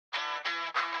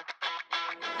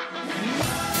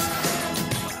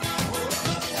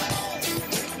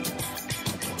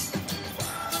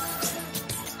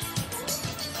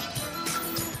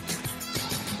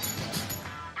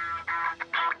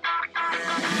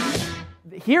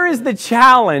Here is the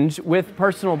challenge with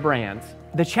personal brands.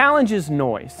 The challenge is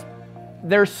noise.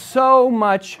 There's so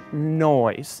much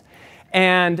noise.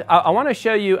 And I want to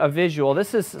show you a visual.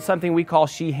 This is something we call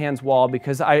Sheehan's Wall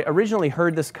because I originally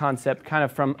heard this concept kind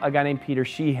of from a guy named Peter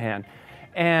Sheehan.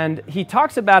 And he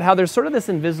talks about how there's sort of this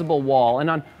invisible wall. And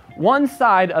on one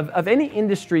side of any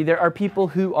industry, there are people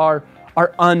who are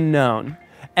unknown.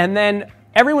 And then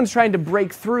everyone's trying to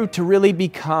break through to really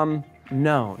become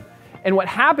known. And what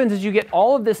happens is you get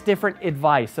all of this different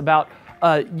advice about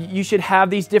you should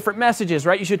have these different messages,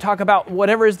 right? You should talk about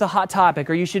whatever is the hot topic,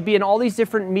 or you should be in all these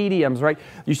different mediums, right?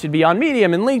 You should be on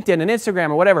Medium and LinkedIn and Instagram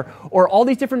or whatever, or all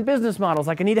these different business models,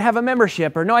 like I need to have a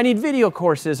membership, or no, I need video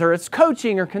courses, or it's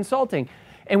coaching or consulting.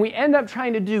 And we end up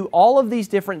trying to do all of these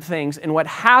different things, and what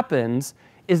happens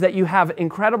is that you have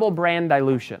incredible brand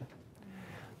dilution.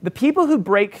 The people who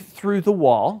break through the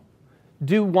wall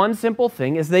do one simple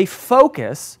thing, is they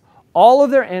focus all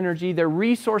of their energy, their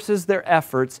resources, their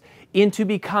efforts into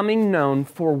becoming known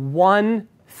for one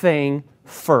thing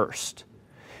first.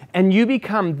 And you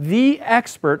become the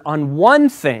expert on one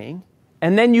thing,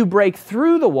 and then you break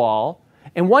through the wall,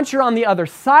 and once you're on the other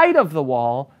side of the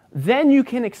wall, then you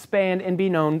can expand and be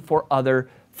known for other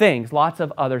things, lots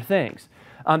of other things.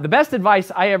 The best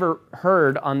advice I ever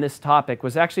heard on this topic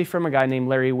was actually from a guy named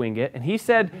Larry Winget, and he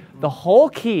said the whole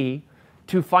key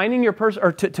to finding your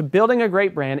to building a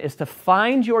great brand is to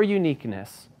find your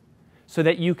uniqueness so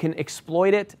that you can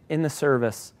exploit it in the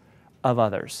service of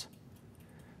others.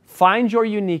 Find your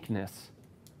uniqueness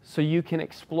so you can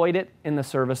exploit it in the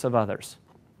service of others.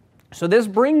 So this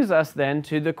brings us then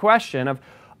to the question of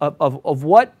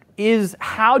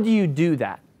how do you do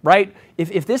that, right?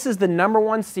 If this is the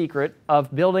 #1 secret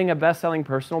of building a best-selling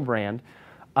personal brand,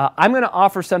 I'm going to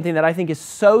offer something that I think is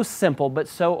so simple but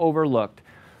so overlooked.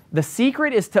 The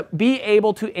secret is to be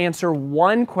able to answer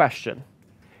one question,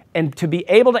 and to be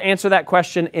able to answer that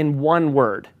question in one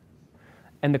word.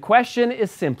 And the question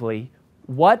is simply,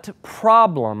 what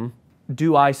problem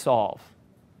do I solve?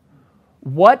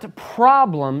 What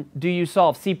problem do you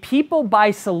solve? See, people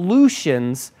buy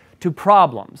solutions to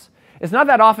problems. It's not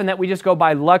that often that we just go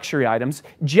buy luxury items.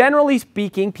 Generally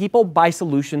speaking, people buy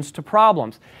solutions to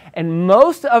problems. And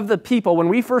most of the people, when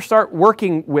we first start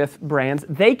working with brands,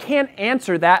 they can't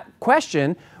answer that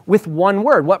question with one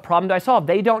word. What problem do I solve?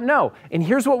 They don't know. And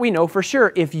here's what we know for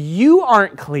sure. If you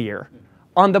aren't clear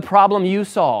on the problem you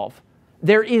solve,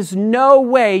 there is no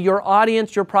way your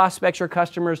audience, your prospects, your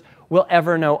customers will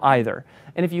ever know either.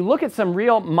 And if you look at some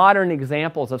real modern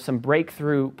examples of some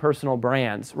breakthrough personal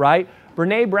brands, right?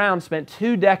 Brené Brown spent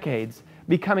 2 decades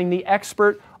becoming the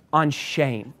expert on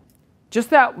shame. Just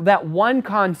that one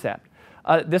concept.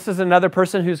 This is another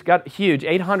person who's got huge,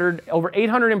 over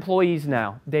 800 employees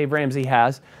now, Dave Ramsey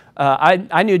has.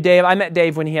 I knew Dave, I met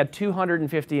Dave when he had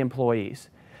 250 employees.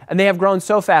 And they have grown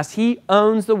so fast, he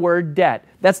owns the word debt.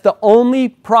 That's the only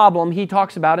problem he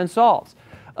talks about and solves.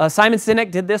 Simon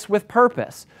Sinek did this with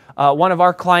purpose. One of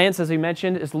our clients, as we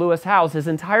mentioned, is Lewis Howes. His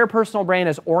entire personal brand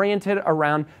is oriented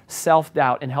around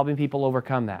self-doubt and helping people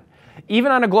overcome that.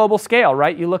 Even on a global scale,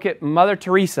 right? You look at Mother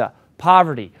Teresa,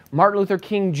 poverty, Martin Luther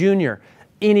King Jr.,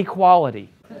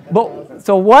 inequality.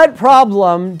 So what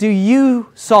problem do you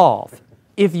solve?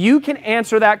 If you can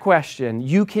answer that question,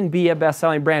 you can be a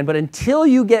best-selling brand. But until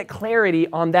you get clarity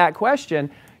on that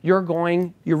question, you're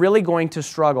really going to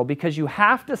struggle, because you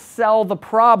have to sell the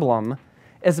problem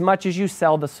as much as you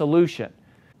sell the solution.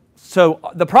 So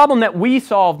the problem that we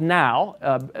solve now,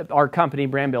 our company,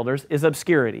 Brand Builders, is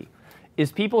obscurity.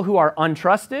 Is people who are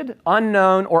untrusted,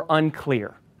 unknown, or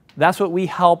unclear. That's what we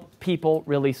help people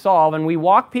really solve. And we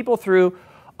walk people through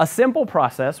a simple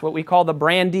process, what we call the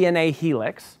brand DNA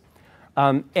helix.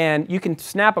 And you can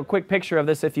snap a quick picture of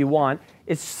this if you want.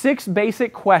 It's 6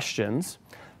 basic questions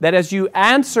that, as you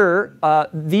answer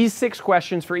these 6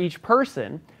 questions for each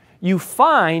person, you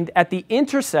find at the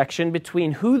intersection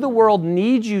between who the world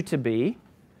needs you to be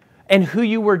and who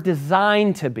you were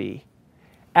designed to be.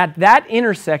 At that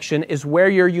intersection is where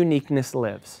your uniqueness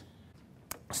lives.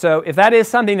 So if that is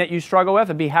something that you struggle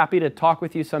with, I'd be happy to talk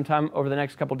with you sometime over the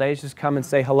next couple days. Just come and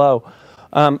say hello.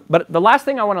 But the last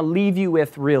thing I want to leave you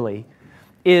with really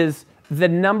is the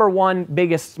 #1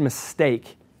 biggest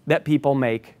mistake that people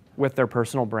make with their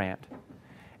personal brand.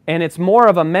 And it's more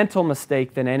of a mental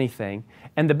mistake than anything.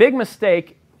 And the big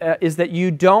mistake is that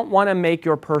you don't want to make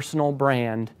your personal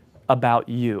brand about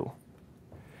you.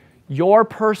 Your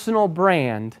personal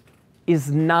brand is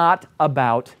not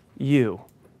about you.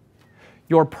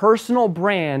 Your personal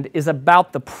brand is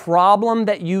about the problem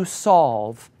that you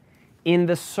solve in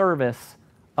the service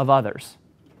of others.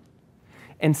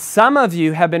 And some of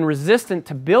you have been resistant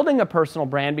to building a personal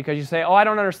brand because you say, oh, I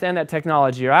don't understand that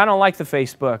technology, or I don't like the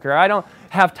Facebook, or I don't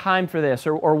have time for this,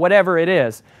 or whatever it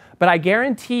is. But I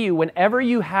guarantee you, whenever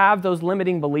you have those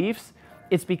limiting beliefs,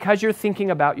 it's because you're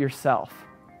thinking about yourself.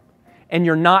 And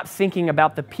you're not thinking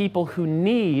about the people who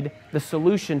need the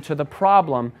solution to the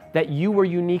problem that you were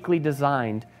uniquely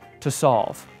designed to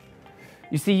solve.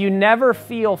 You see, you never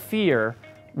feel fear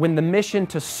when the mission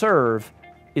to serve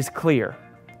is clear.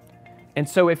 And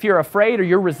so if you're afraid or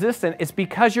you're resistant, it's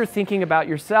because you're thinking about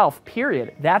yourself,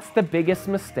 period. That's the biggest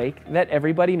mistake that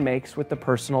everybody makes with the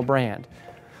personal brand.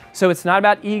 So it's not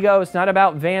about ego, it's not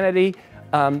about vanity,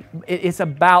 it's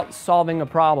about solving a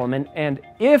problem. And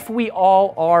if we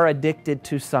all are addicted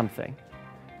to something,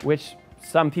 which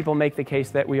some people make the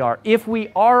case that we are, if we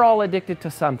are all addicted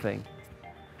to something,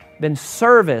 then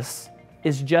service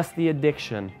is just the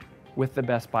addiction with the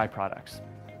best byproducts.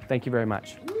 Thank you very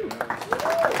much.